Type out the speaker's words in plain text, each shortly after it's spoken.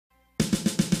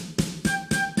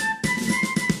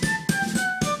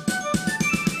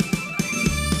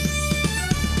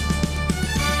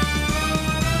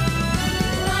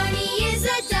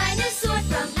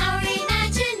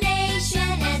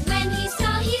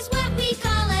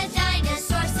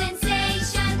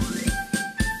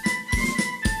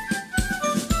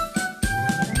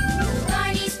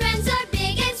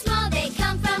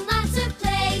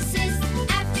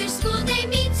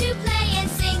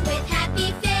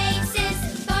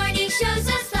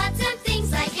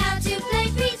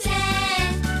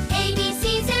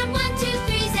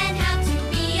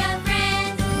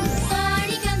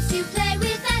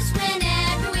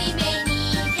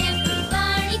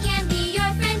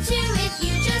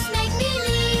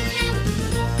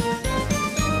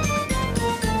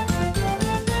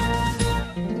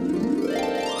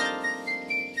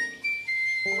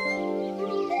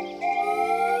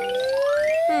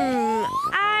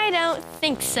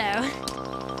so.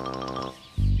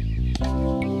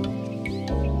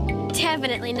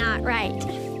 Definitely not right.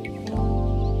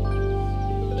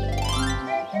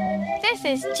 This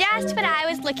is just what I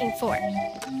was looking for.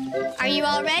 Are you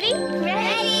all ready?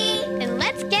 Ready! Then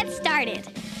let's get started.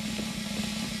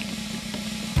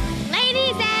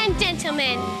 Ladies and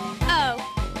gentlemen, oh,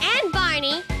 and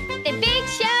Barney, the big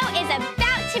show is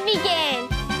about to begin.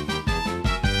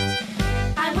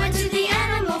 I went to the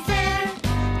animal fair.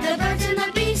 The birds and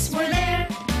the beasts were there.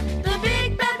 The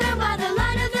big bad bear by the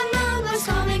light of the moon was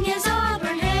combing his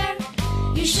auburn hair.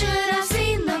 You should have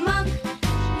seen the monk.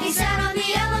 He sat on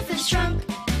the elephant's trunk.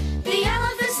 The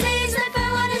elephant sneezed and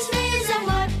fell on his knees. And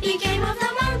what became of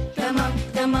the monk? The monk,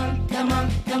 the monk, the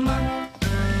monk, the monk.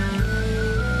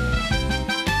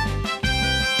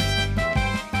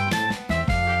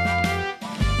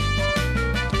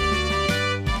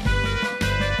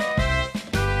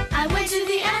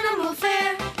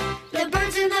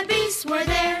 Were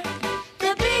there.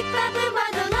 The big baboon by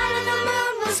the light of the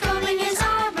moon was combing his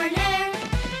auburn hair.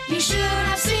 You should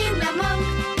have seen the monk.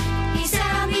 He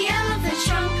sat on the elephant's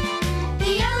trunk.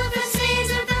 The elephant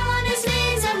sneezed and fell on his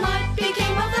knees. And what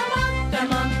became of the monk? The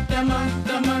monk, the monk,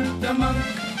 the monk, the monk.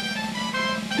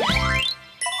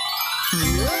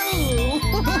 Whoa!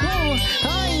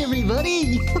 Hi,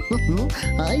 everybody!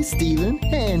 Hi, Stephen,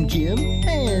 and Kim,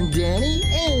 and Danny,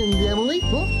 and Emily.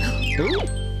 Oh.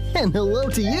 And hello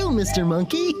to you, Mr.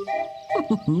 Monkey.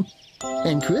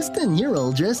 And Kristen, you're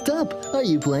all dressed up. Are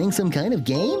you playing some kind of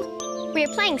game? We're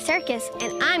playing Circus,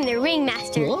 and I'm the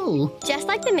ringmaster. Whoa! Just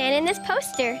like the man in this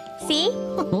poster. See?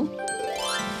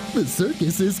 The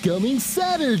circus is coming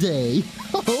Saturday.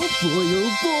 Oh boy,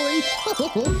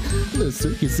 oh boy. The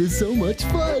circus is so much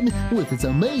fun with its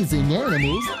amazing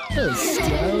animals,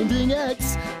 astounding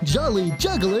acts, jolly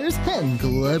jugglers, and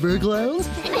clever clowns.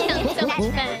 That's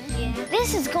fun.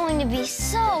 This is going to be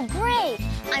so great.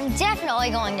 I'm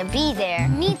definitely going to be there.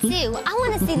 Me too. I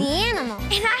want to see the animal.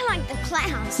 And I like the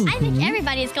clowns. I think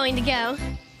everybody is going to go.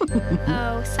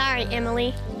 Oh, sorry,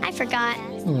 Emily. I forgot.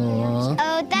 Aww.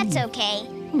 Oh, that's okay.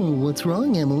 What's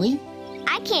wrong, Emily?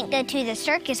 I can't go to the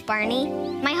circus, Barney.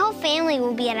 My whole family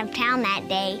will be out of town that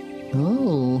day.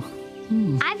 Oh.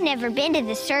 I've never been to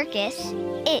the circus.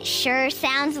 It sure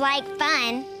sounds like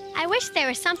fun. I wish there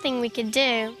was something we could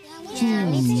do. Yeah,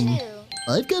 me too.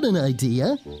 I've got an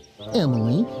idea.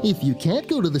 Emily, if you can't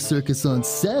go to the circus on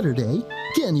Saturday,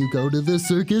 can you go to the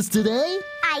circus today?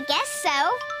 I guess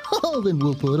so. Oh, then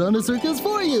we'll put on a circus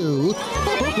for you.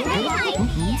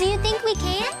 Do you think we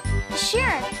can?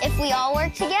 Sure, if we all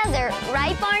work together.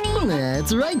 Right, Barney?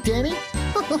 That's right, Danny.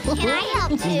 Can I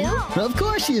help too? Of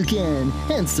course you can,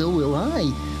 and so will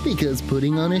I, because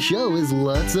putting on a show is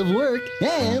lots of work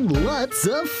and lots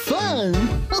of fun.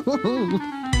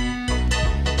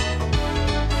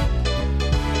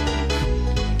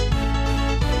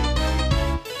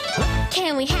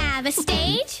 Can we have a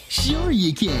stage? Sure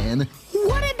you can.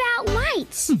 What about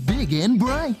lights? Big and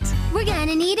bright. We're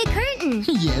gonna need a curtain.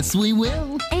 Yes, we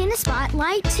will. And a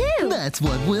spotlight too. That's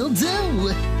what we'll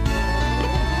do.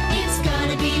 It's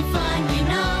gonna be fun, you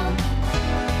know.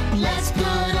 Let's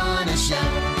put on a show.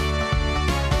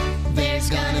 There's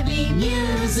gonna be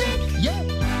music. Yeah.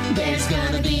 There's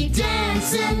gonna be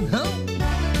dancing. Huh?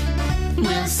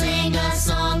 We'll sing a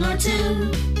song or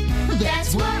two.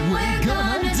 That's what we're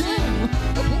gonna do.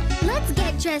 Let's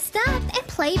get dressed up and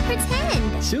play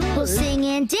pretend. Sure. We'll sing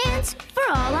and dance for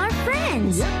all our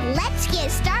friends. Yep. Let's get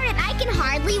started. I can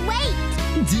hardly wait.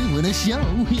 Doing a show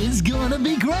is gonna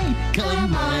be great.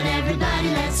 Come on, everybody,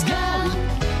 let's go.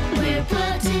 We're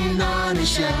putting on a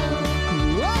show.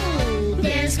 Whoa.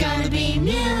 There's gonna be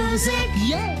music.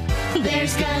 Yeah.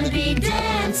 There's gonna be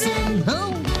dancing.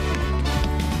 Oh.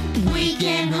 We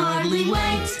can hardly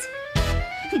wait.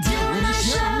 Doing a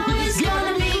show is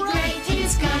gonna be great.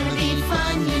 It's gonna be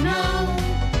fun, you know.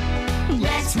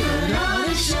 Let's put on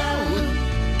a show.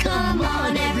 Come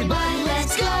on, everybody,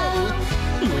 let's go.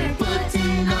 We're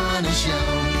putting on a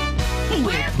show.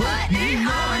 We're putting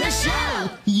on a show.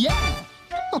 Yeah.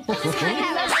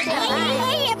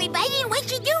 Hey, everybody, what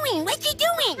you doing? What you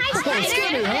doing? Hi,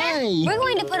 Scooter. Hi. We're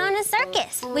going to put on a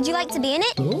circus. Would you like to be in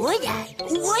it? Would I?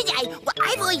 Well,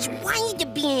 I've always wanted to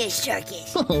be in a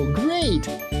circus. Oh, great.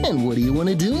 And what do you want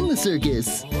to do in the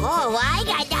circus? Oh, I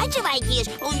got lots of ideas.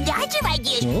 Lots of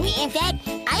ideas. Oh? In fact,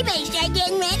 I better start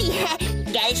getting ready.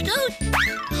 Gotta scoot.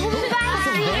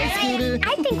 Hi, Scooter.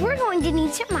 I think we're going to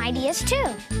need some ideas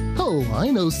too. Oh, I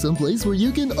know someplace where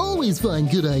you can always find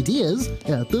good ideas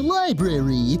at the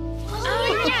library.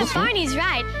 Oh, yeah, Barney's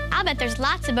right. I'll bet there's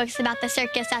lots of books about the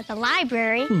circus at the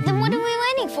library. Then what are we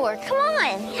waiting for? Come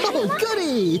on. Oh,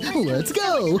 goody! Let's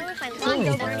go! All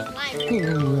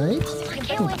right.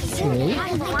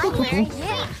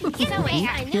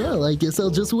 Okay. Well, I guess I'll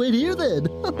just wait here then.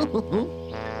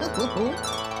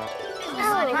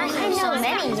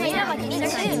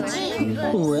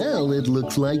 Well, it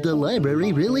looks like the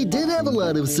library really did have a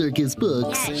lot of circus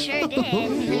books. Yeah, it sure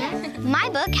did. My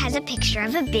book has a picture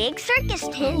of a big circus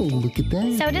tent. Oh, look at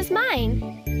that. So does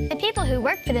mine. The people who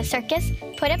work for the circus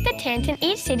put up the tent in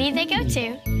each city they go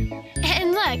to.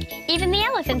 And look, even the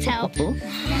elephants help.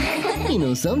 You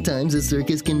know, sometimes a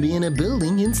circus can be in a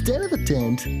building instead of a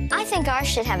tent. I think ours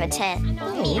should have a tent.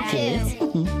 Oh, okay.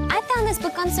 I found this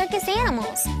book on circus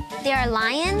animals. There are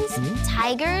lions,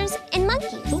 tigers, and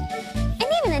monkeys.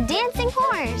 And even a dancing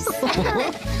horse.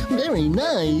 Very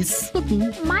nice.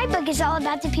 My book is all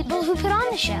about the people who put on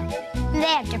the show. They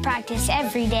have to practice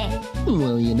every day.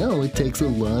 Well, you know, it takes a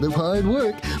lot of hard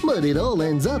work, but it all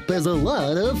ends up as a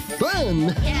lot of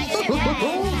fun.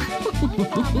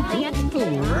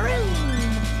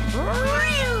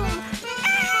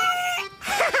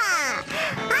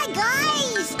 Hi,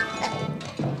 guys!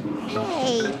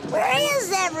 Hey, where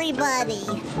is everybody?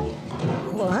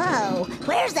 Whoa,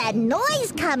 where's that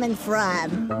noise coming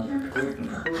from?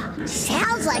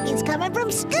 Sounds like it's coming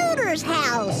from Scooter's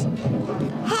house.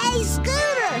 Hey,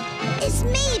 Scooter, it's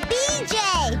me, BJ.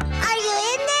 Are you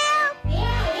in there?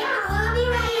 Yeah, I'll be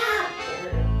right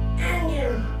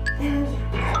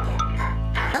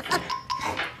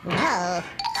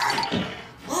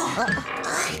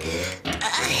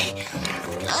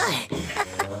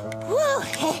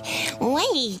One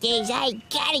of these days, I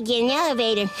gotta get an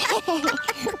elevator.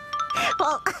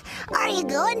 Well, are you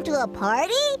going to a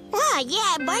party? Oh,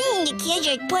 yeah, Barney and the kids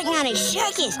are putting on a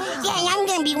circus. Yeah, and I'm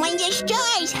gonna be one of their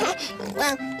stars.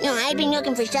 Well, you know, I've been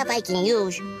looking for stuff I can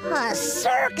use. A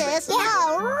circus? Yeah.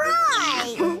 All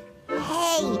right.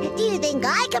 Hey, do you think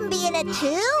I can be in it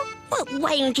too? Well,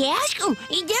 why don't you ask them?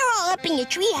 They're all up in the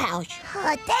treehouse.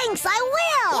 Thanks, I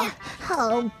will. Yeah.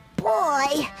 Oh,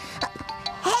 boy.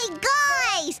 Hey,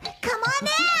 guys, come on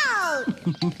out.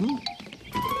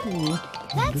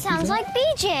 That sounds like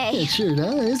BJ. It sure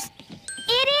does.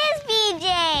 It is BJ.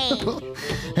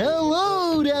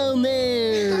 Hello down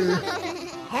there.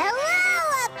 Hello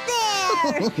up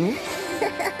there.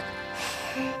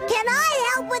 Can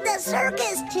I help with the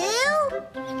circus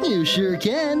too? You sure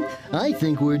can. I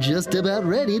think we're just about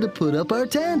ready to put up our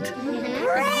tent.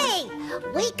 Great!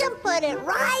 We can put it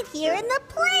right here in the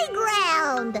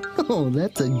playground. Oh,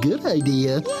 that's a good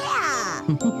idea. Yeah.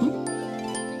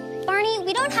 Barney,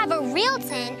 we don't have a real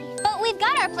tent, but we've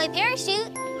got our play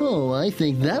parachute. Oh, I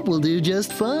think that will do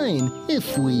just fine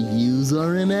if we use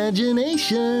our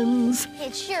imaginations.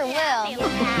 It sure will.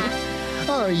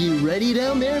 Are you ready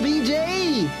down there,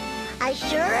 BJ? I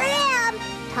sure am.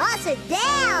 Toss it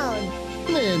down.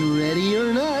 Then ready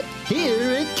or not,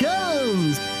 here it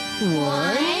comes.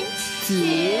 1,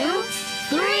 2,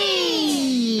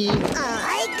 3.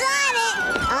 I got it.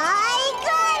 I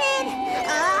got it.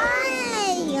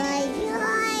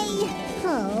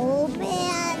 Oh,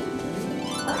 man.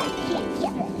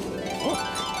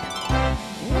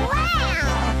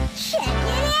 Wow. Check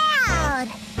it out.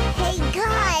 Hey,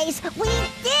 guys, we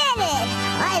did it.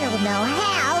 I don't know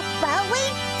how, but we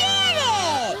did it.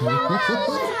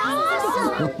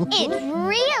 It's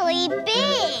really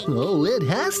big. Oh, it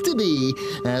has to be.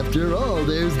 After all,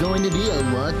 there's going to be a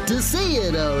lot to see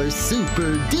at our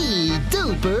super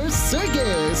D-duper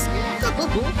circus.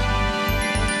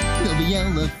 There'll be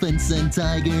elephants and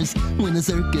tigers when the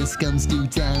circus comes to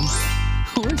town.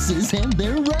 Horses and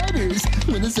their riders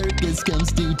when the circus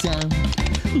comes to town.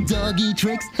 Doggy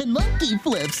tricks and monkey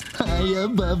flips high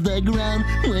above the ground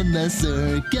when the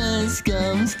circus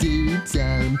comes to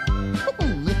town.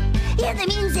 Hear the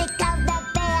music of the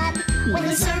band when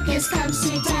the circus comes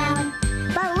to town.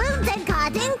 balloons and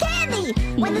cotton candy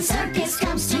When the circus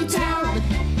comes to town.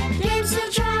 Games to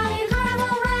try,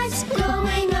 carnival rides,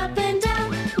 going up and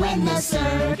down. When the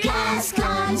circus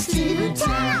comes to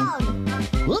town.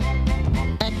 Whoop.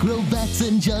 Acrobats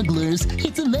and jugglers,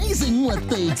 it's amazing what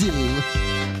they do.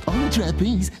 On the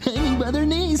trapeze, hanging by their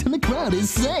knees, and the crowd is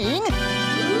saying,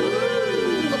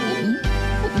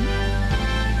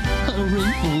 a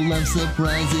ring full of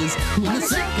surprises when the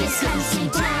circus comes to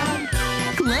town.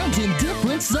 Clowns in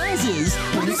different sizes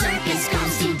When the circus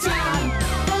comes to town.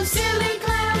 Those silly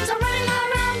clowns are running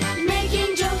around,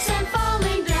 making jokes and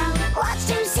falling down. Lots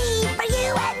to see for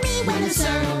you and me When the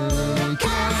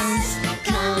circus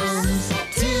comes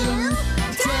to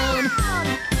town.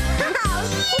 Oh,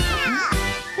 yeah!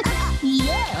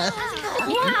 Yeah!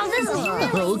 Wow, this is really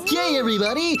Okay,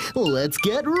 everybody, let's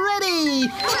get ready!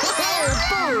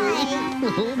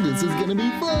 Oh, boy! This is gonna be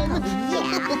fun!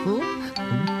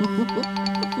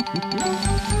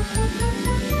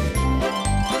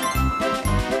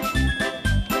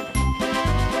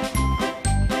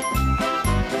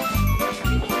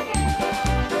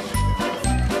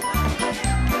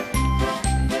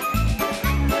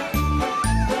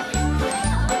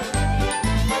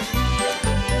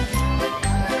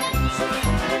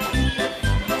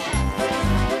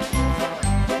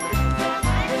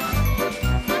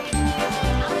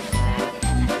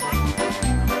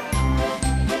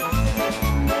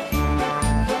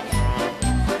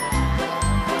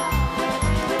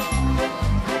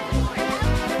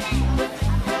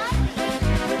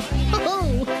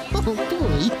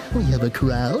 We have a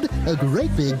crowd, a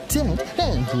great big tent,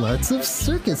 and lots of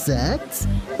circus acts.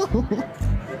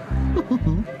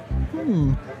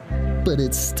 But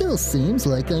it still seems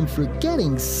like I'm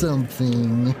forgetting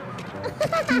something.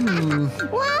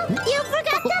 Well, you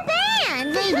forgot the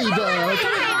band. Baby Bob!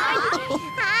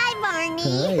 Hi,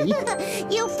 Barney. Hi.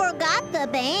 You forgot the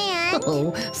band.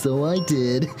 Oh, so I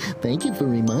did. Thank you for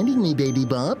reminding me, Baby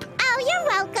Bob. Oh, you're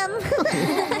welcome.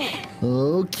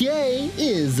 Okay,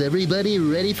 is everybody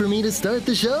ready for me to start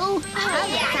the show?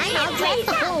 I'm all dressed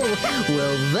up. Oh,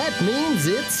 well, that means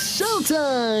it's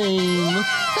showtime!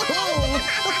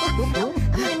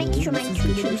 I'm gonna make sure my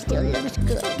tutu still looks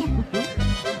good.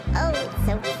 Oh, it's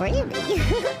so pretty.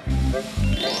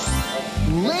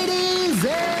 Ladies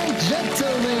and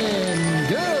gentlemen,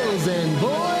 girls and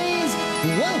boys,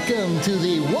 welcome to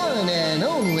the one and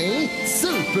only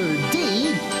Super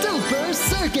D Duper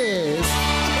Circus!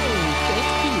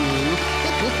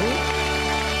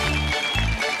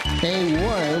 A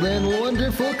wild and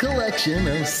wonderful collection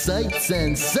of sights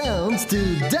and sounds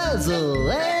to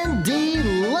dazzle and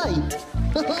delight.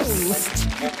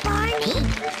 Barney,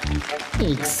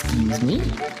 Excuse me?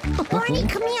 Barney,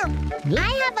 come here.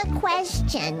 I have a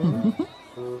question.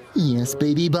 Yes,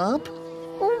 Baby Bob?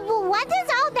 What does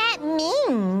all that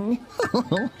mean?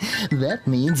 That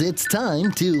means it's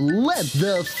time to let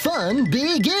the fun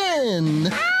begin.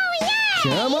 Oh, yeah!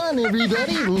 Come on,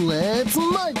 everybody, let's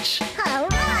march. All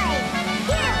right,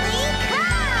 here we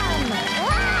come!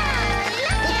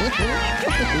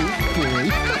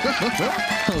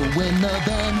 When the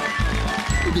band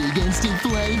begins to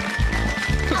play.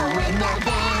 When the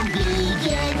band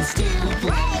begins to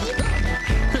play.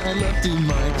 I love to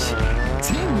march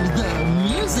to the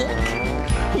music.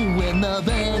 When the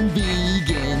band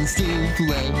begins to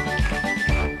play.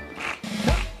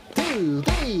 2,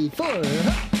 3, 4.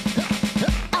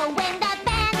 Oh, when the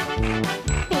band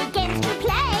begins to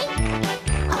play.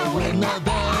 Oh, when the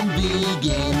band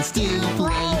begins to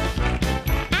play.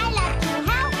 I love to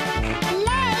help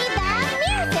play the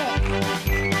music.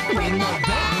 When the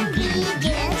band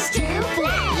begins to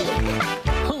play.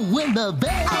 When the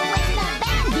band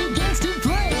begins to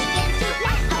play.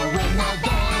 Oh, when the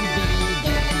band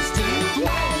begins to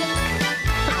play.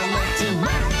 I love to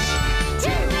march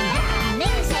to the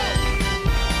music.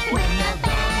 When the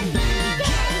band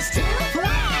begins to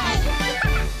play.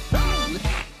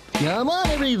 Come on,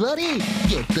 everybody,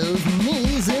 get those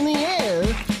knees in the air.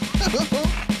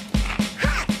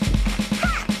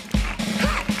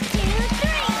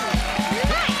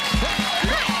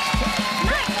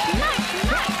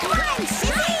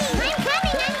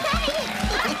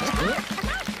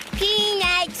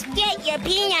 Peanuts, get your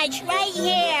peanuts right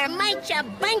here. Munch a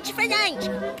bunch for lunch.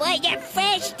 Boy, they're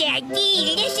fresh, they're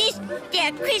delicious,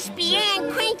 they're crispy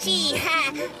and crunchy.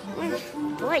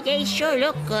 Boy, they sure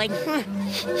look good.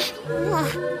 Oh,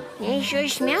 they sure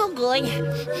smell good.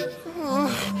 Oh.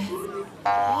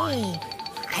 Hey,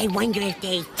 I wonder if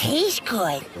they taste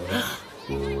good.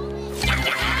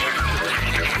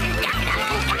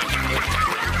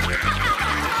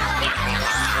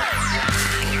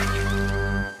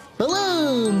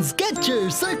 Balloons! Get your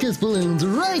circus balloons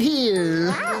right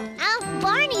here! Oh,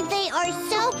 Barney, they are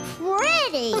so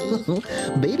pretty!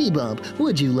 Baby Bob,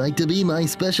 would you like to be my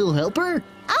special helper?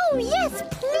 Oh, yes,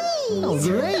 please! Oh,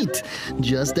 great!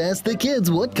 Just ask the kids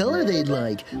what color they'd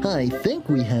like. I think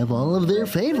we have all of their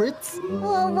favorites.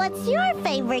 Well, what's your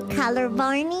favorite color,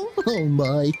 Barney? Oh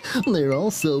my, they're all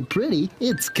so pretty,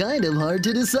 it's kind of hard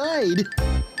to decide.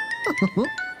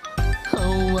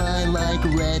 Oh, I like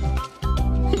red.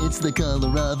 It's the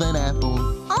color of an apple.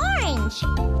 Orange!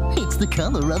 It's the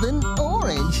color of an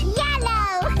orange.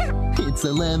 Yellow! It's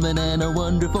a lemon and a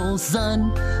wonderful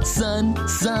sun.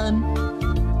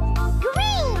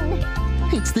 Green!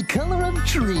 It's the color of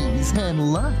trees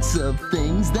and lots of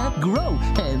things that grow.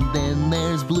 And then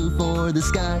there's blue for the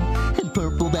sky. And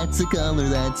purple, that's a color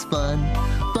that's fun.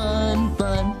 Fun,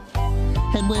 fun.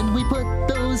 And when we put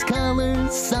those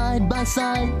colors side by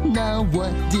side, now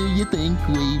what do you think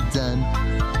we've done?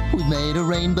 We've made a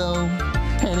rainbow,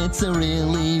 and it's a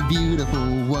really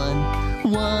beautiful one.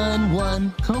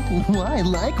 Oh, I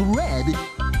like red.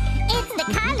 It's the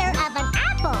color of an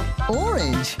apple.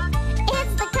 Orange.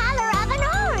 It's the color of an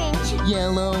orange.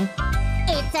 Yellow.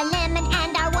 It's a lemon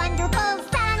and our wonderful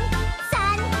sun.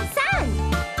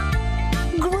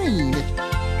 Green.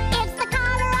 It's the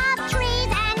color of trees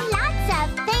and lots of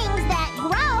things that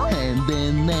grow. And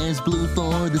then there's blue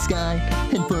for the sky,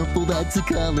 and purple, that's a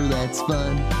color that's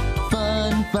fun.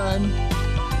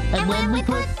 And when we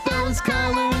put those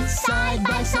colors side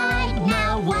by side,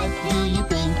 now what do you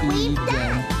think we've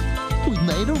done? We've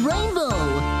made a rainbow!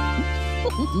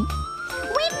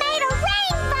 We've made a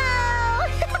rainbow!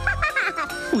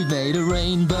 We made a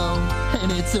rainbow,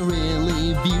 and it's a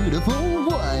really beautiful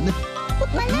one.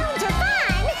 Balloons are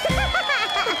fun!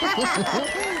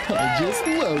 I just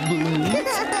love balloons.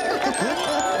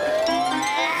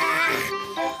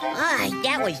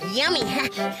 That was yummy.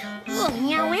 Oh,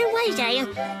 now where was I?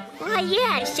 Oh,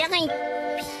 yeah, selling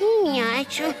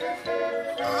peanuts.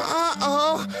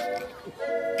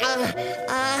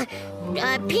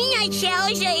 Peanut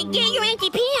shells. Get your empty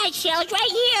peanut shells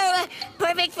right here.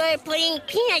 Perfect for putting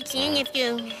peanuts in if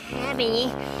you have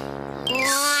any.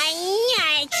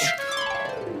 Nuts.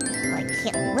 I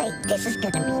can't wait. This is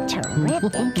going to be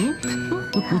terrific.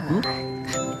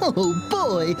 Oh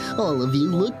boy, all of you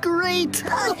look great.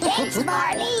 Oh, thanks,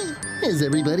 Barney. Is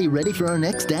everybody ready for our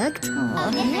next act?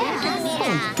 Oh,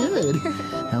 yeah. Good.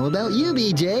 How about you,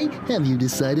 BJ? Have you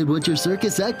decided what your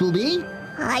circus act will be?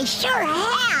 I sure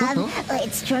have.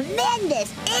 It's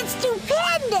tremendous. It's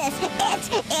stupendous.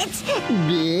 It's...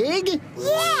 Big?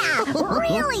 Yeah,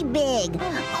 really big.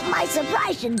 My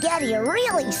surprise should get here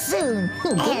really soon.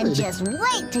 Oh, and good. just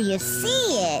wait till you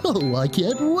see it. Oh, I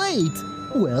can't wait.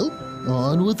 Well,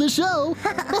 on with the show.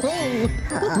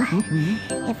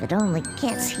 If it only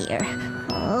gets here.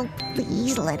 Oh,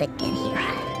 please let it get here.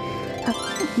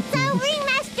 So,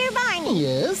 Ringmaster Barney.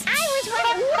 Yes? I was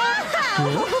wondering...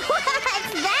 Whoa!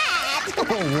 What's that?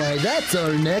 Oh, why, that's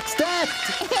our next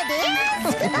act. It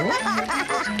is?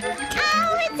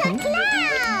 Oh, it's a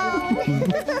clown!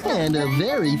 And a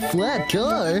very flat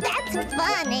car. That's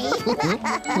funny.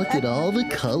 Look at all the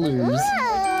colors.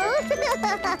 Whoa!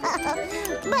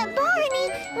 But Barney,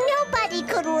 nobody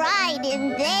could ride in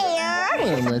there.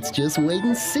 Well, let's just wait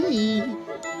and see.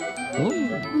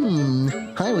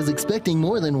 I was expecting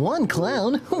more than one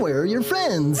clown. Where are your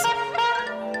friends?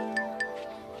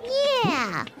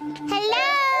 Yeah.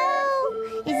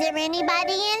 Hello? Is there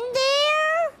anybody in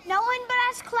there? No one but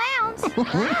us clowns.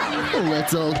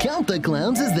 Let's all count the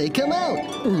clowns as they come out.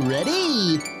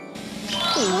 Ready? 1,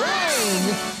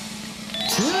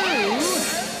 2,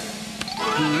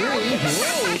 3,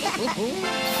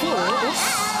 4,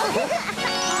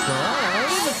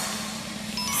 5,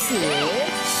 6,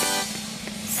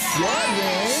 7,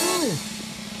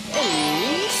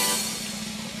 8,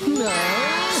 9,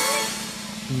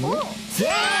 10!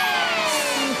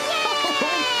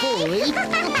 Oh, boy!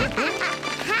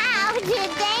 How did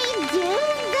they do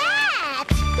that?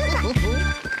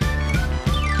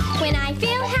 When I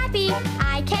feel happy,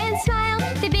 I can smile,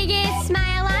 the biggest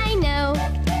smile I know.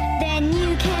 Then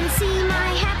you can see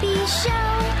my happy show.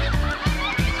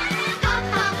 Ha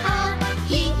ha ha,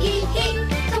 hee hee hee.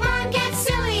 Come on, get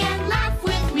silly and laugh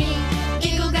with me.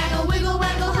 Giggle gaggle, wiggle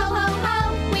waggle, ho ho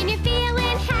ho. When you're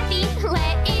feeling happy,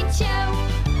 let it show.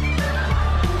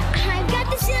 I've got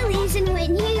the sillies, and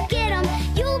when you get them,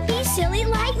 you'll be silly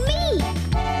like me.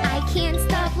 I can't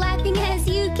stop laughing, as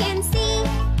you can see.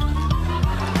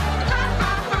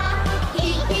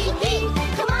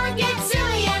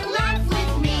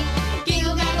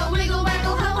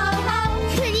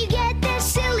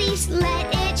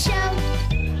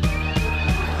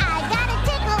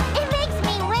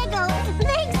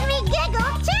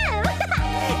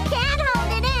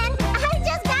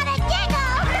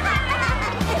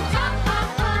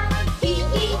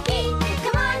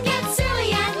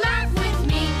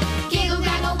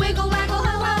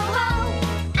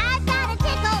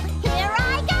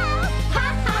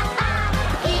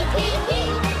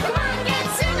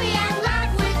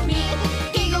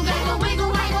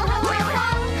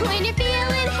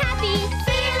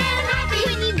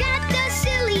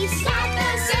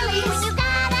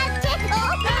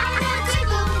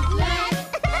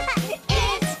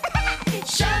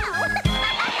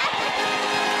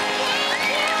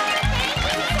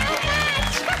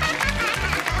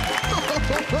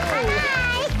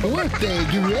 Weren't they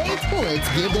great? Let's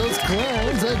give those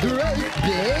clowns a great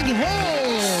big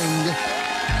hand!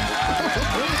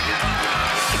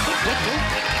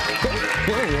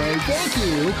 Why, thank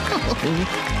you.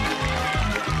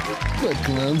 But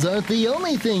clowns aren't the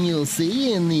only thing you'll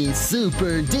see in the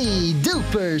Super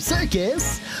D-Duper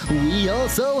Circus. We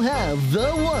also have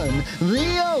the one,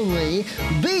 the only,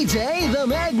 BJ the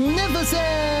Magnificent!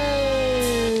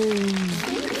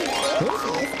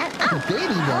 Oh,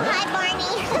 baby boy. Hi,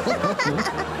 Barney.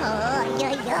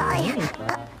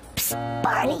 Psst,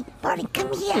 Barney,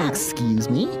 come here. Excuse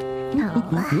me?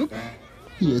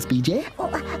 Yes, BJ?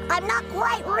 I'm not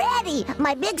quite ready.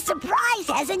 My big surprise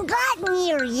hasn't gotten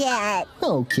here yet.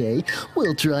 Okay,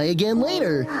 we'll try again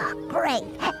later. Great.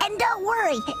 And don't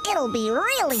worry, it'll be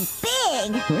really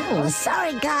big. Oh.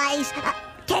 Sorry, guys.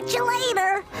 Catch you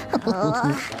later.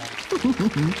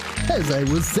 As I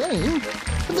was saying,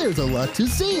 there's a lot to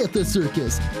see at the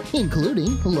circus,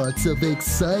 including lots of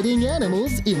exciting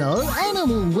animals in our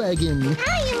animal wagon.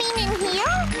 Oh, you mean in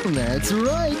here? That's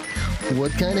right.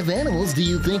 What kind of animals do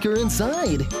you think are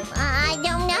inside? I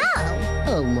don't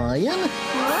know. A lion?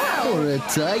 Whoa. Or a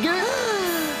tiger?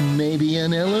 Maybe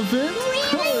an elephant?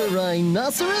 Really? Or a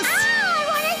rhinoceros? Oh, I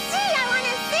want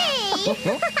to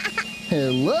see.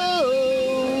 Hello?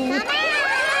 Come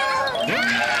out.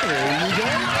 There you go.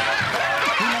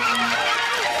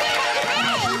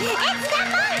 Hey, it's the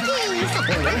monkeys.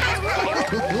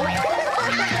 Look at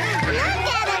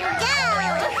them go. They're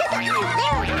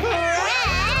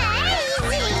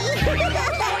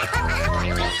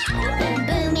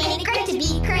Boom, ain't it great to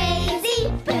be crazy?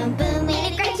 Boom, boom, ain't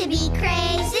it great to be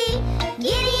crazy?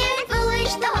 Giddy and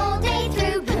foolish the whole day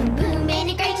through. Boom, boom, ain't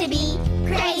it great to be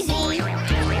crazy?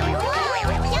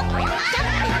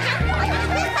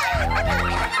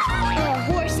 A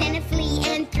horse and a flea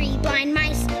and 3 blind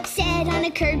mice sat on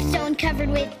a curbstone covered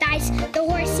with ice. The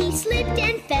horse, he slipped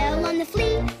and fell on the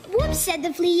flea. Whoops, said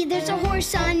the flea, there's a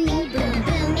horse on me. Boom,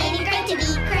 boom, ain't it great to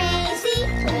be crazy?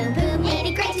 Boom, boom, ain't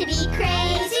it great to be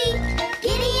crazy?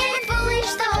 Giddy and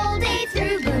foolish the whole day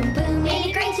through. Boom, boom, ain't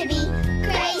it great to be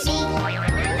crazy?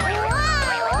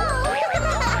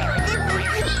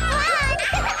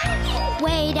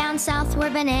 Way down south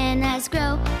where bananas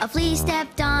grow, a flea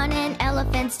stepped on an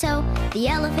elephant's toe. The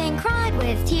elephant cried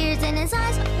with tears in his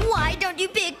eyes, why don't you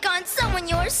pick on someone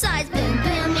your size? Boom,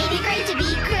 boom, ain't it great to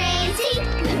be crazy?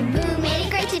 Boom, boom, ain't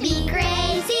it great to be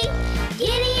crazy?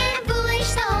 Giddy and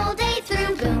foolish the whole day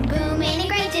through. Boom, boom, ain't it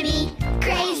great to be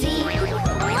crazy?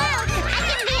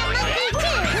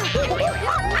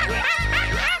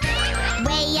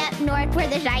 Way up north where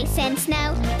there's ice and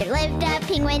snow, there lived a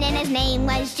penguin and his name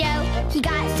was Joe. He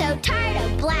got so tired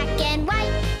of black and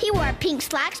white, he wore pink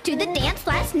slacks to the dance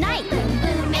last night. Boom,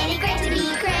 boom, ain't it great to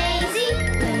be crazy?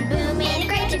 Boom, boom, ain't it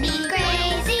great to be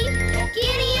crazy?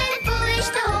 Giddy and foolish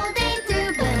the whole day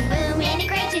through. Boom, boom, ain't it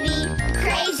great to be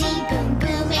crazy? Boom,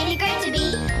 boom, ain't it great to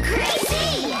be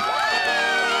crazy?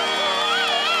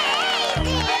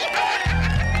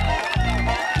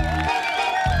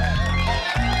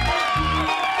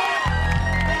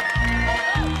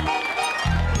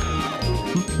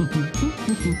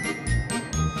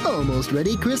 Almost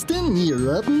ready, Kristen?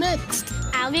 You're up next.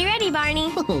 I'll be ready,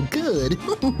 Barney. Oh, good.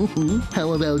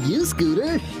 How about you,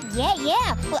 Scooter?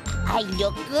 Yeah. Well, I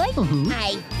look good. Mhm.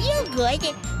 I feel good.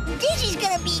 This is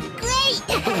gonna be great.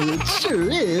 Oh, it sure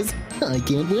is. I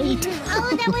can't wait.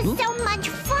 Oh, that was so much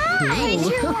fun.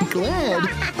 Oh, I'm glad.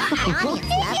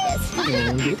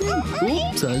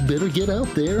 Oops, I better get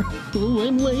out there. Oh,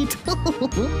 and wait.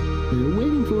 They're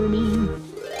waiting for me.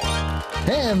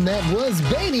 And that was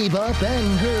Baby Bop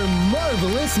and her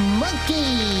marvelous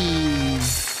monkeys.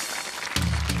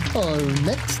 Our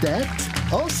next act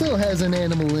also has an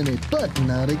animal in it, but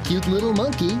not a cute little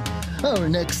monkey. Our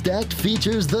next act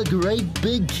features the great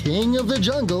big king of the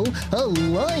jungle, a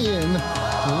lion.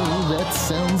 Oh, that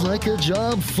sounds like a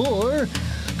job for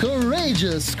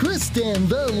Courageous Kristen,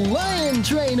 the lion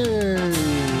trainer.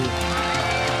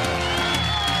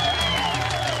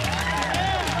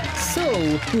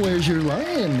 So, where's your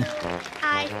lion?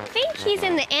 I think he's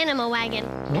in the animal wagon.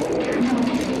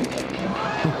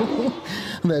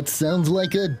 That sounds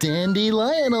like a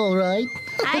dandelion, all right.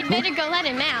 I'd better go let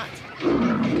him out.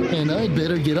 And I'd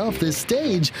better get off this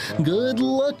stage. Good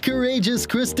luck, Courageous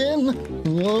Kristen.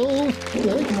 Whoa,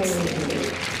 thanks.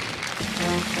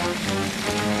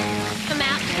 Come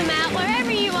out,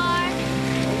 wherever you are.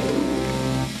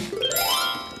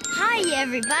 Hi,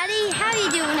 everybody. How you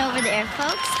doing over there,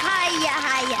 folks? Hiya,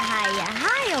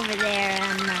 hi over there.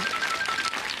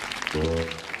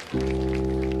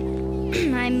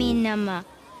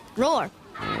 Roar.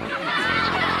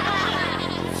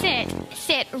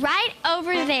 Sit right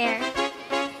over there.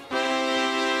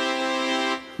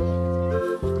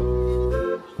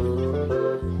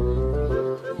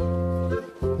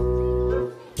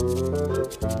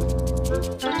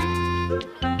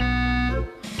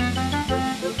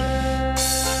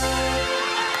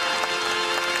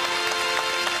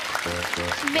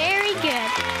 Very good.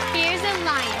 Here's a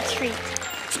lion treat.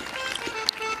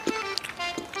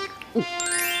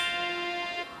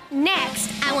 Next,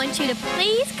 I want you to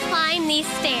please climb these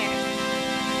stairs.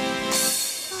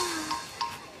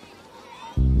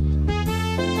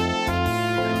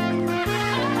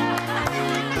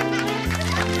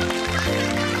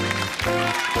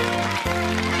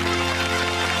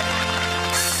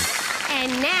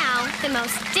 And now, the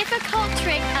most difficult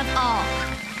trick of all,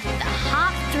 the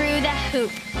hop through the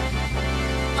hoop.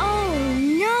 Oh,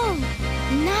 no.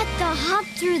 Not the hop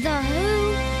through the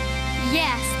hoop.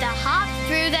 Yes, the hop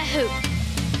through the hoop.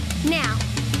 Now.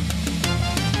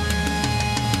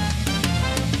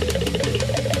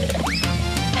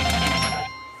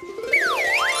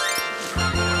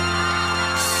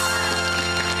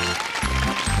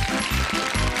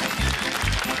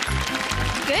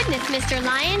 Goodness, Mr.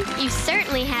 Lion, you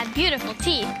certainly have beautiful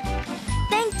teeth.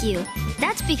 Thank you.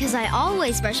 That's because I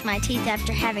always brush my teeth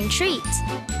after having treats.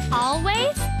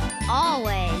 Always?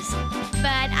 Always.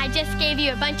 But I just gave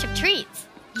you a bunch of treats.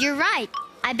 You're right.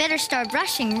 I better start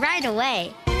brushing right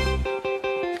away.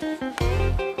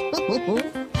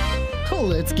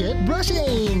 Let's get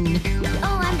brushing.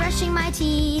 Oh, I'm brushing my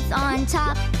teeth on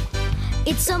top.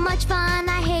 It's so much fun,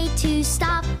 I hate to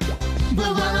stop.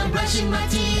 But while I'm brushing my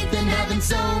teeth and having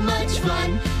so much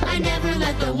fun, I never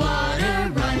let the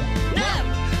water run. No,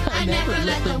 I never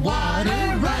let the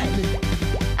water run.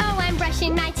 Oh, I'm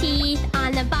brushing my teeth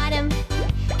on the bottom,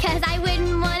 'cause I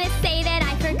wouldn't want to say that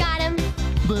I forgot them.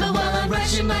 But while I'm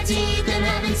brushing my teeth and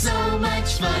having so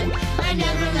much fun, I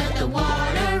never let the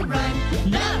water run.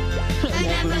 No, I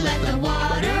never let the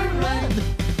water run.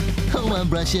 Oh, I'm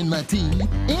brushing my teeth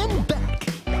and back.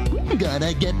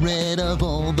 Gotta get rid of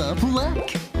all the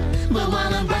plaque. But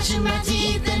while I'm brushing my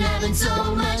teeth and having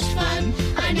so much fun,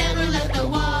 I never let the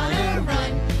water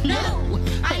run. No,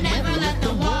 I never let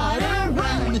the water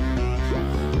run.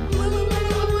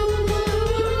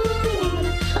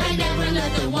 I never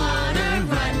let the water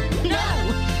run. No,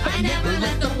 I never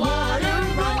let the water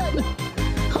run.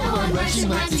 Oh, I'm brushing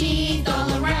my teeth all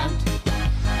around,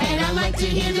 and I like to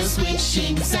hear the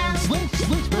swishing sounds.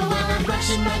 But while I'm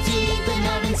brushing my teeth and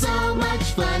having so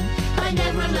much fun, I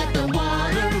never let the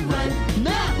water run.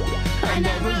 No, I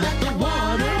never let the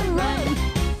water run.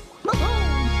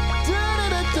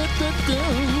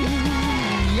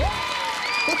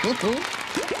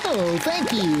 Oh,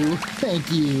 thank you.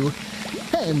 Thank you.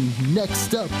 And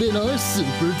next up in our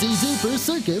super-de-duper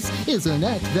circus is an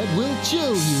act that will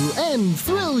chill you and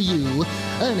thrill you.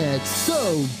 An act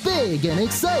so big and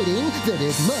exciting that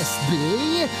it must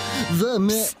be the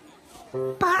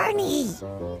Barney,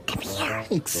 come here.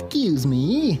 Excuse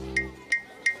me.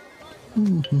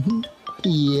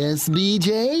 Yes,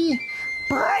 BJ?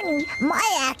 Barney, my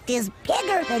act is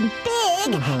bigger than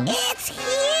big. It's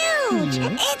huge.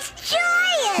 It's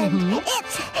giant.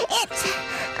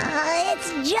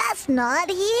 It's just not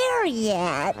here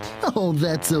yet. Oh,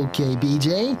 that's okay,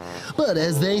 BJ. But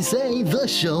as they say, the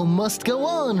show must go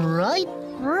on, right?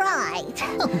 Right.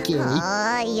 Okay.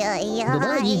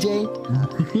 Bye-bye, BJ.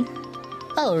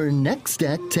 Our next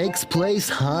act takes place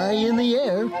high in the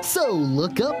air, so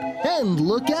look up and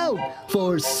look out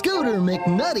for Scooter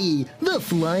McNutty, the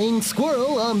flying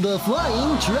squirrel on the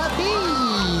flying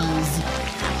trapeze.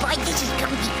 Boy, this is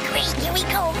gonna be great. Here we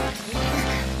go.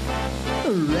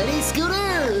 Ready,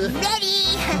 Scooter?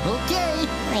 Ready? Okay.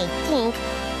 I think.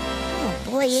 Oh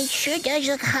boy, it sure does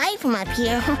look high from up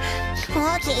here.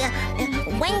 Okay,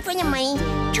 1 for the money,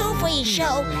 2 for your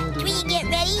show, 3 get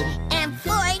ready, and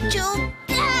 4 to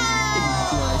go!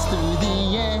 Flies through the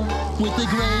air with the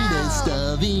greatest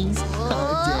of ease.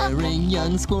 A daring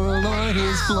young squirrel on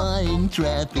his flying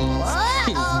trapeze.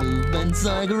 His movements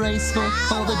are graceful,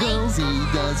 all the girls he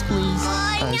does please.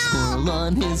 A squirrel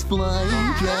on his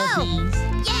flying trapeze.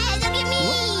 Yeah, look at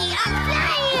me! I'm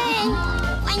flying!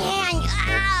 One hand,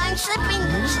 I'm slipping.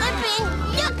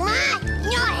 Look, Ma!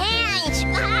 No hands!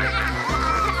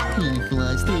 He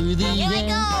flies through the Here we air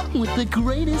go. with the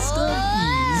greatest of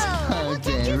ease. A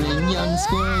daring young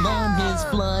squirrel on his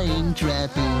flying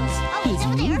trapeze. His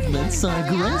movements are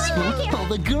graceful, all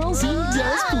the girls he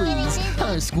does please.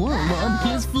 A squirrel on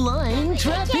his flying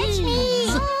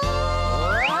trapeze. Look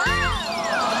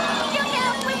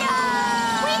out, we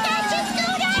got you,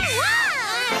 Scooter!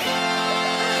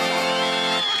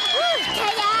 Woo,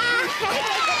 ta-da!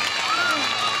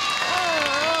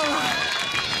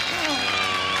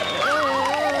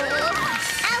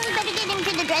 Oh, we better get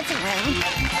into the dressing room.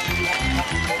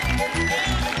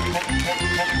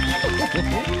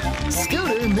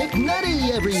 Scooter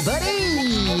McNutty,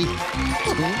 everybody!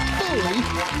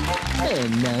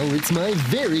 And now it's my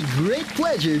very great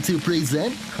pleasure to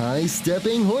present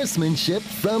high-stepping horsemanship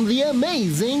from the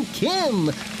amazing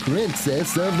Kim,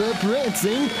 Princess of the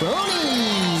Prancing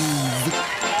Ponies!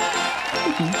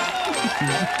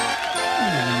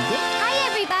 Hi,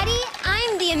 everybody.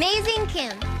 I'm the amazing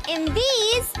Kim, and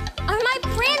these are my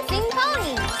prancing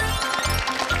ponies.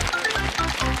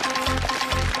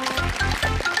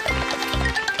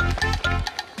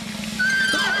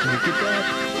 Look at that.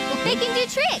 They can do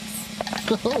tricks.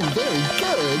 Oh, very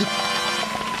good.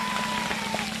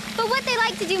 But what they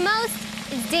like to do most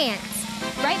is dance.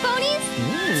 Right, ponies?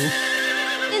 Ooh.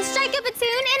 Then strike up a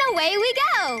tune and away we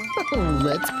go.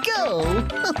 Let's go.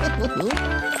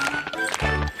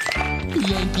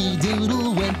 Yankee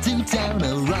Doodle went to town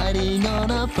riding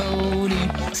on a pony.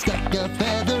 Stuck a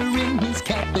feather in his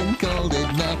cap and called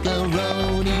it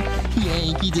macaroni.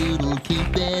 Yankee Doodle,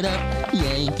 keep it up.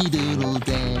 Yankee Doodle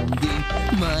dandy.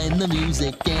 Mind the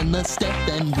music and the step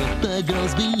and with the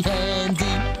girls be handy.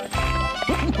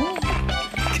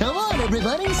 Come on,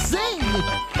 everybody, sing.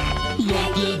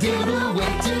 Yankee Doodle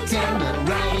went to town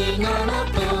riding on a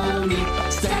pony.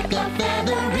 Stuck a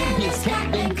feather in his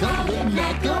cap and called it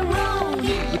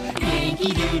macaroni.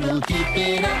 Yankee Doodle, keep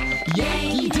it up.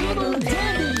 Yankee Doodle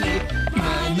dandy.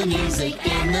 Mind the music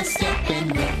and the step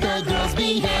and with the girls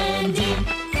be handy.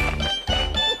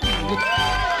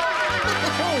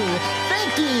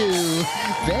 Thank you.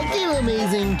 Thank you,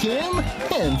 amazing Kim.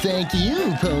 And thank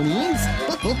you, ponies.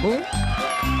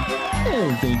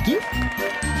 And thank you.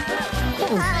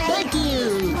 Oh, thank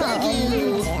you. Thank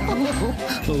you.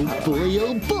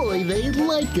 Oh boy, they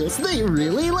like us. They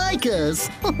really like us.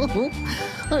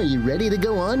 Are you ready to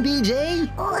go on, BJ?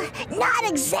 Not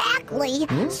exactly.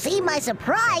 See, my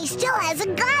surprise still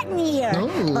hasn't gotten here.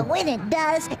 Oh. But when it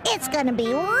does, it's gonna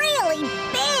be really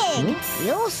big.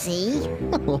 You'll see.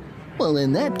 Well,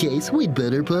 in that case, we'd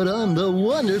better put on the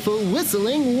wonderful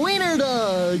whistling wiener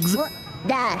dogs.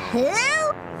 The who?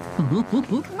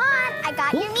 Come on, I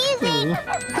got your music.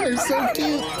 They're so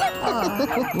cute.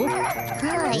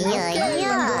 Ay, ay,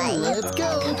 ay. Let's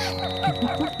go.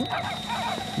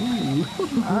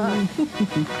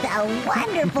 The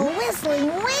wonderful whistling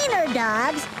wiener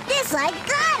dogs. This I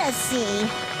gotta see.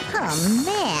 Oh,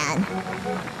 man.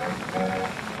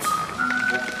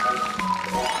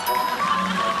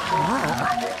 Oh,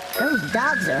 those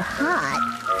dogs are hot.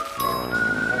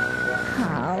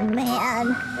 Oh,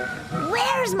 man.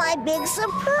 Where's my big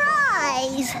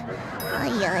surprise?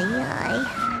 Ay, ay, ay.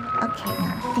 Okay,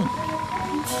 now think.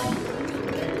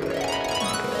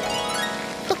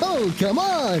 Oh, come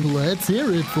on. Let's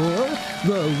hear it for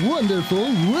the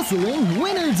wonderful whistling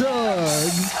wiener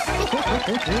dogs.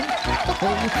 Get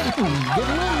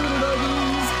along, little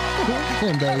doggies.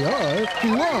 And they are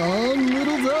long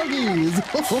little doggies.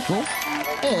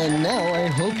 And now I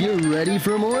hope you're ready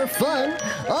for more fun.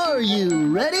 Are you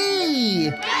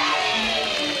ready?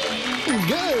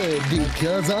 Good,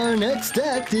 because our next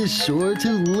act is sure to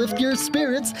lift your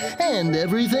spirits and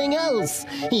everything else.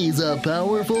 He's a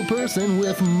powerful person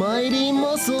with mighty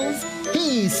muscles.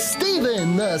 He's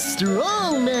Steven the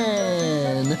Strong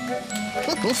Man.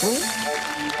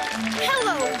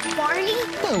 Hello, Barney.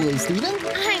 Hello, Steven.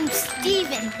 I'm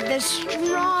Steven, the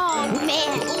strong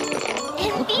man.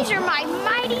 And these are my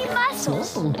mighty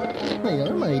muscles. Oh, they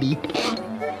are mighty.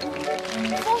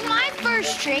 For my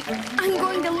first trick, I'm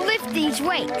going to lift these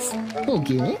weights.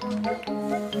 Okay.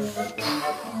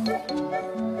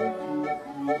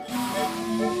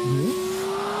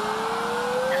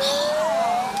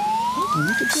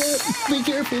 Look at that. Be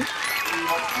careful.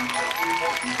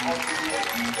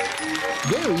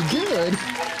 Very good.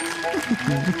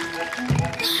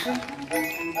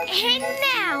 And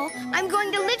now, I'm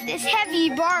going to lift this heavy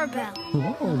barbell.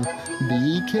 Oh,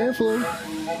 be careful.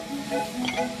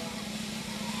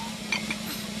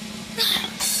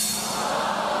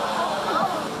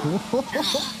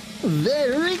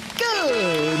 Very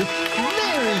good.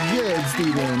 Very good,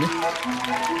 Steven.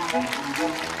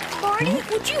 Barney,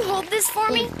 would you hold this for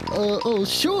me? Oh,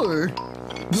 sure.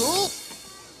 Oh.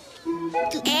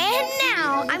 And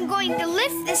now, I'm going to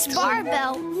lift this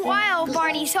barbell while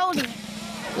Barney's holding it.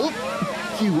 Oh,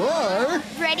 you are?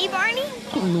 Ready, Barney?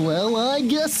 Well, I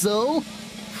guess so.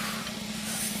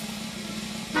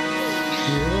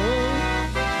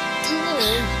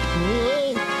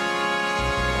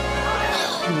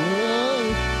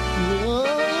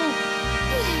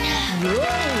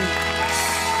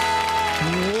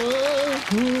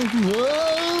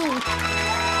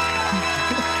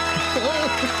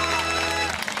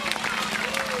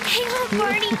 Hey, look,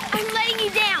 Barney, I'm letting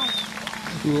you down.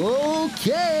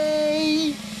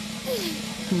 Okay.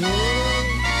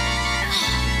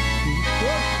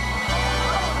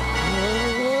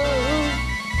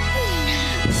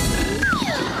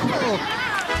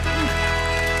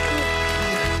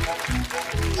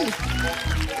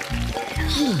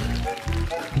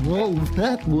 Oh,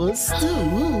 that was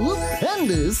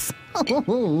stupendous.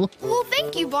 Well,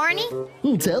 thank you, Barney.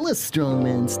 Tell us,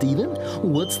 strongman Steven,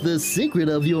 what's the secret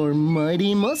of your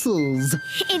mighty muscles?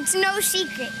 It's no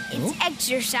secret. It's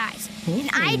exercise. And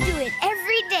I do it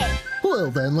every day.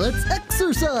 Well, then let's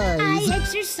exercise.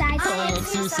 Exercise.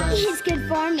 It's good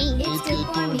for me. It's good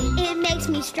for me. It makes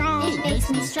me strong. It makes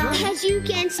me strong. As you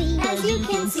can see. I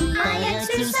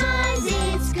exercise.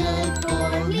 It's good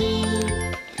for me.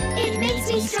 It makes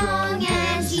me strong,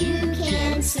 as you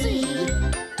can see.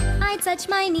 I touch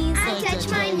my knees. I touch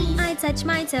my knees. I touch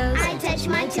my toes. I touch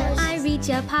my toes. I reach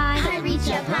up high. I reach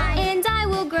up high. And I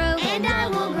will grow. And I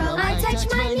will grow. I touch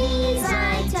my knees.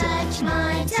 I touch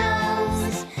my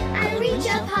toes. I reach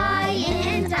up high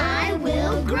and I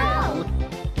will grow.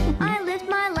 I lift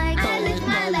my legs. I lift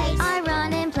my legs. I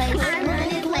run in place. I run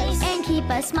in place. And keep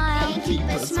a smile. And keep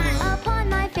a smile. Upon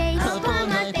my face. Upon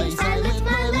my face. I lift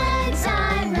my legs.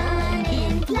 I run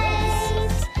in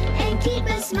place. And keep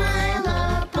a smile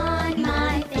upon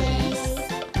my face.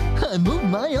 I move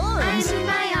my arms. I move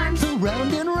my arms.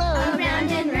 Around and round.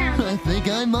 Around and round. I think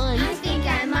I might. I think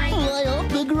I might. Fly off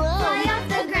the ground. Fly off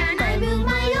the ground. I move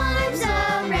my arms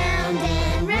around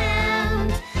and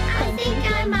round. I think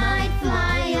I might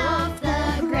fly off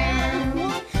the ground.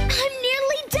 I'm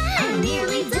nearly done. I'm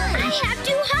nearly done. I have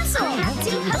to hustle. I have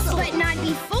to hustle. But not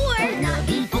before. Not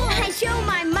before. I show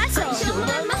my muscle. I show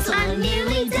my muscle. I'm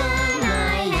nearly done.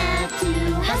 I have to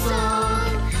hustle.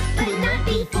 But not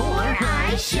before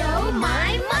I show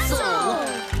my muscle.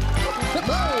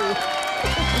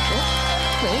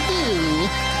 Thank you.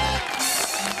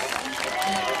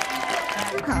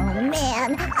 Oh, man,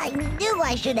 I knew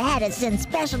I should have had it send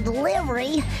special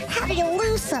delivery. How do you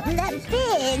lose something that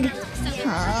big?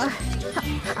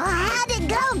 How'd it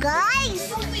go,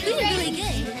 guys? Really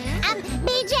good.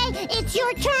 BJ, it's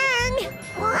your turn.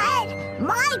 What?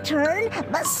 My turn?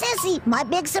 But Sissy, my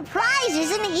big surprise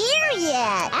isn't here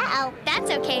yet. Uh-oh.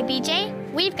 That's okay, BJ.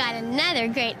 We've got another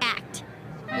great act.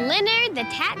 Leonard the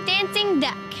tap dancing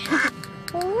duck.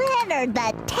 Leonard,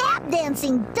 the tap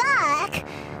dancing duck?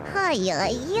 Ay,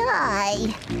 ay,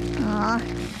 ay.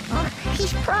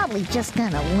 He's probably just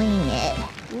gonna wing it.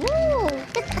 Woo!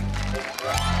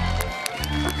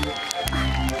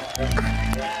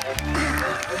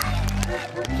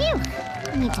 Phew.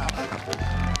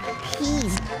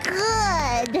 He's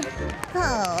good.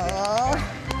 Oh.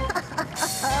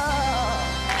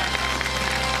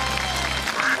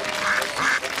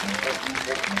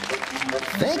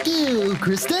 Thank you,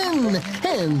 Kristen.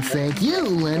 And thank you,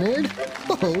 Leonard.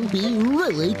 Oh, he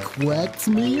really quacks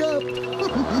me up.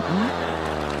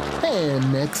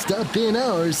 And next up in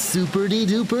our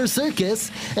super-de-duper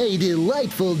circus, a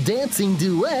delightful dancing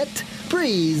duet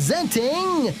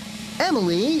presenting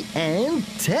Emily and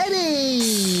Teddy.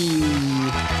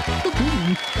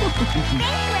 Thank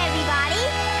you, everybody.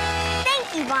 Thank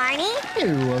you, Barney.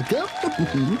 You're welcome.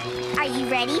 Are you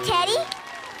ready, Teddy?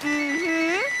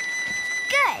 Mm-hmm.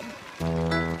 Good.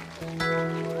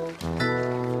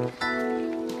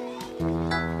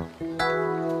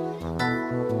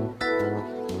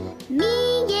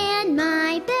 Me and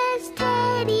my best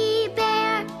teddy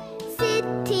bear,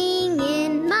 sitting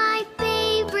in my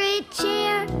favorite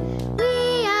chair.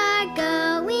 We are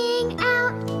going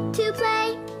out to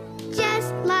play,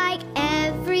 just like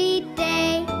every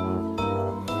day.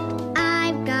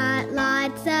 I've got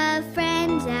lots of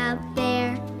friends out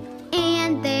there,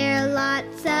 and they're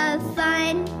lots of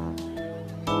fun.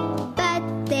 But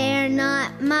they're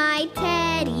not my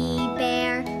teddy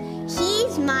bear.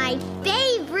 He's my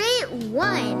favorite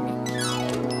one.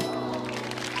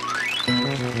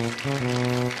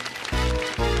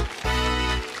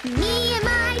 Me and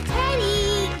my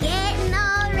teddy getting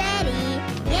all ready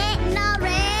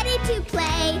to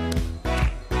play.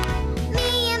 Me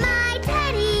and my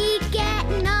teddy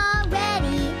getting all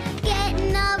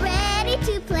ready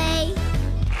to play.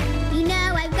 You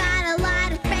know I've got a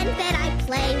lot of friends that I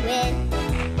play with.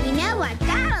 You know I've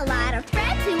got a lot of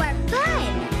friends who are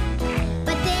fun.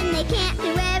 But then they can't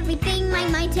do everything like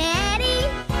my teddy.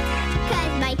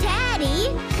 'Cause my teddy,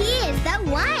 he is the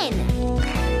one.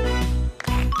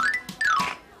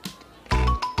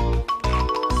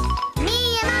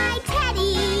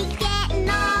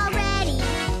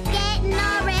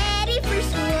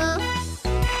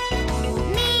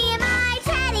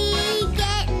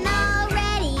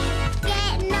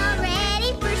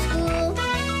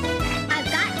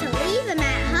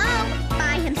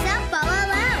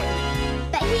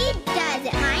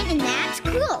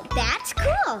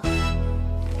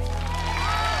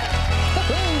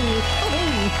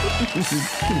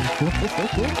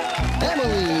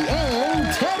 Emily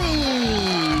and Teddy!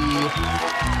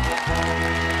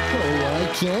 Oh,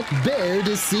 I can't bear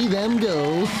to see them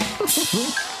go.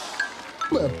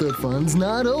 But the fun's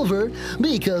not over,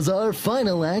 because our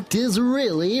final act is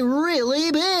really,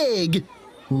 really big!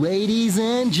 Ladies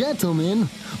and gentlemen,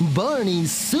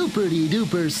 Barney's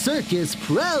Super-de-Duper Circus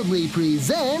proudly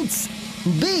presents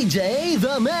BJ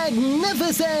the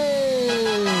Magnificent!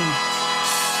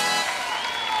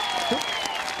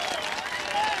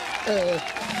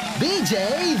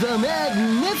 BJ the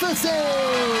Magnificent!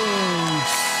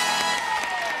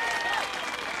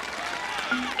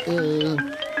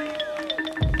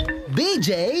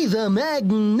 BJ the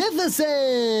Magnificent!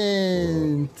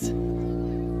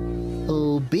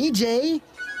 Oh, BJ?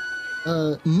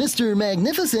 Mr.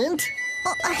 Magnificent?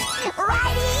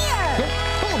 Right here!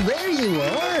 Oh, there you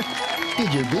are!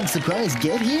 Did your big surprise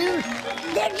get here?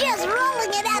 They're just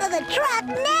rolling it out of the truck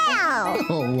now!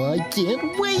 Oh, I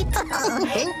can't wait!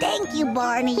 Thank you,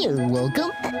 Barney. You're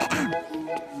welcome.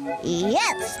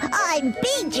 Yes, I'm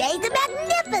BJ the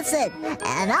Magnificent,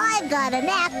 and I've got an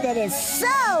act that is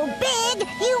so big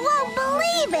you won't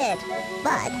believe it.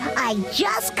 But I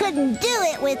just couldn't do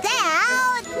it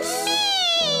without me.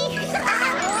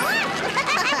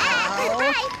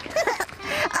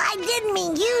 I didn't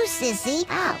mean you, Sissy.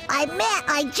 I meant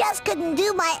I just couldn't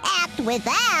do my act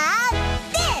without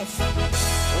this.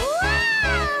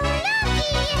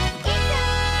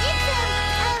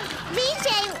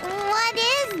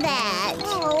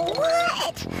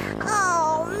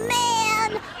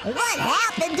 What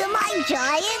happened to my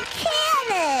giant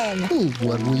cannon?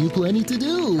 What were you planning to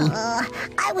do?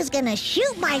 I was gonna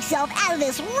shoot myself out of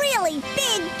this really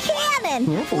big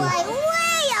cannon, fly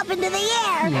way up into the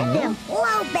air, then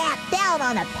float back down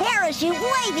on a parachute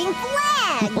waving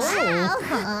flags.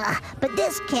 But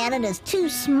this cannon is too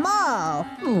small.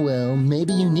 Well,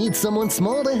 maybe you need someone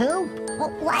small to help.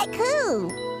 Like who?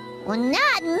 Well,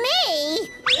 not me.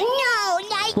 No,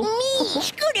 like me,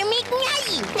 Scooter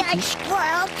McNutty, the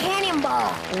squirrel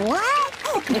cannonball. What?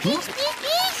 Oh,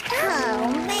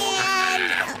 man.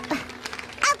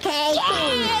 Okay.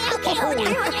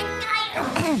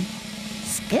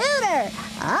 Scooter,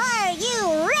 are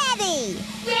you ready?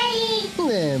 Ready!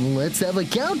 Then let's have a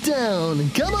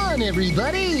countdown. Come on,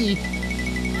 everybody. 5,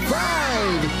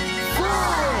 4,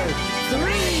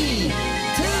 3,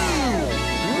 2,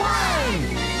 1.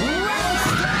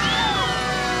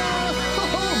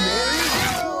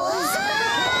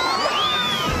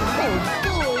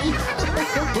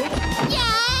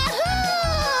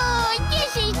 Yahoo!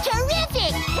 This is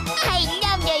terrific! I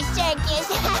love the circus!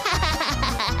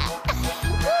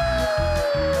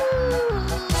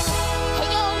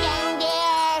 Hello down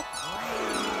there!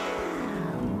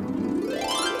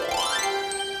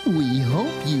 We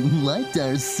hope you liked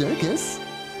our circus.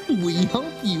 We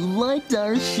hope you liked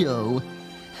our show.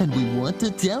 And we want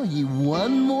to tell you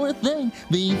one more thing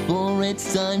before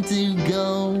it's time to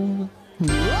go.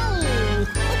 Whoa!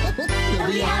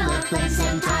 We elephants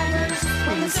and tigers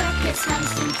when the circus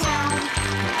comes to town.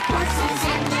 Horses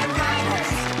and their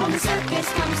riders when the circus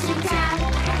comes to town.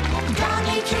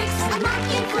 Doggy tricks and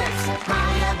monkey flips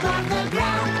high above the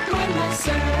ground when the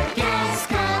circus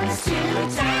comes to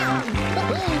town.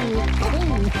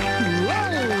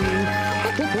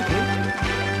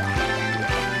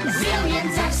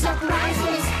 Zillions of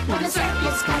surprises when the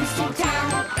circus comes to town.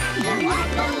 You won't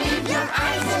believe your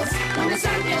eyes when the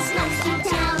circus comes to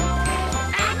town.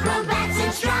 Acrobats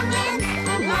and strongmen,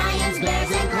 lions,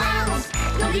 bears, and clowns.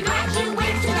 You'll be glad you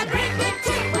went to the great big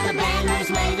tip with the banners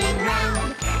waving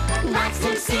round. Lots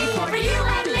to see for you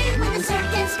and me when the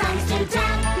circus comes to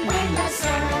town. When the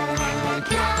circus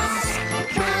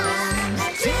comes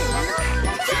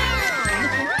to town.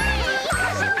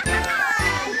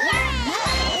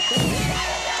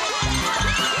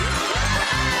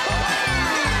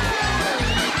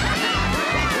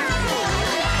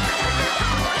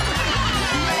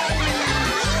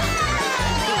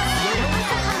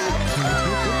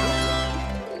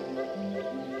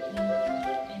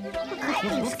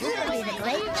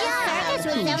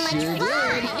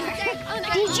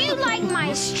 Did you like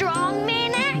my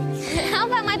strongman act? How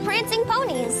about my prancing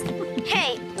ponies?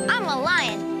 Hey, I'm a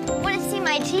lion. Want to see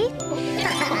my teeth?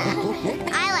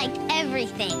 I liked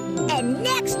everything. And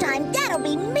next time, that'll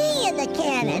be me in the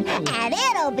cannon. And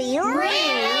it'll be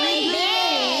really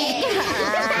big.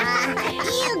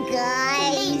 You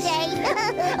guys.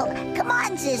 Come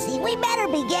on, Sissy. We better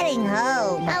be getting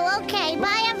home. Oh, okay.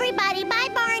 Bye, everybody. Bye,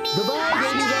 Barney. Bye-bye,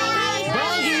 baby guys.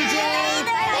 Bye, DJ.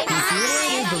 See you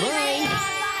later. Bye-bye.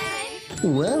 Bye.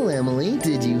 Well, Emily,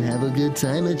 did you have a good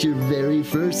time at your very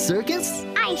first circus?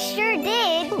 I sure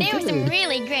did. There were some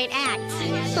really great acts.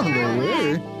 Oh, there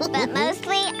were. But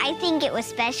mostly, I think it was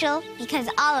special because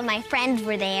all of my friends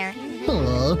were there.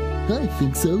 Aw, I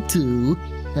think so too.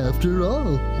 After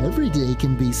all, every day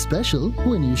can be special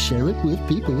when you share it with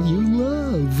people you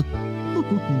love.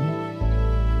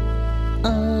 I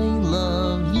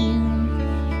love you,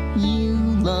 you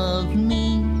love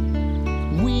me.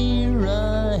 We're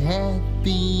a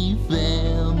happy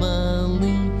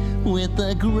family with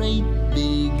a great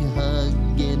big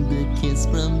hug and a kiss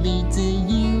from me to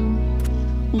you.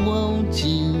 Won't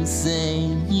you say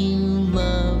you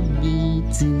love me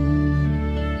too?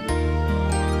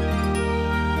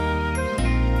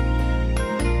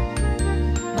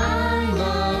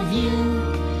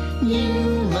 You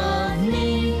love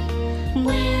me.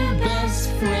 We're best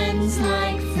friends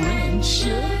like friends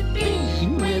should be.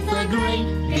 With a great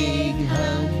big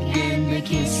hug and a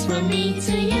kiss from me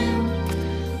to you.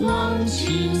 Won't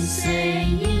you say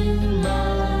you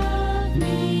love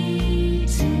me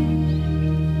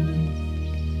too?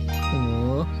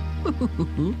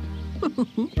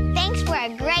 Thanks for a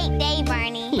great day,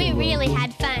 Barney. We really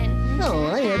had fun.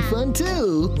 Oh, I had fun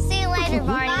too. See you later,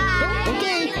 Barney.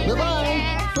 Okay,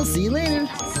 bye-bye. We'll see you later.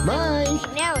 Bye.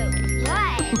 No,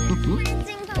 what?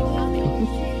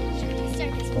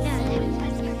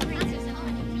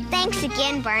 Thanks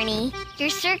again, Barney. Your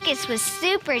circus was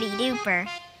super-de-duper.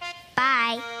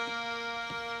 Bye.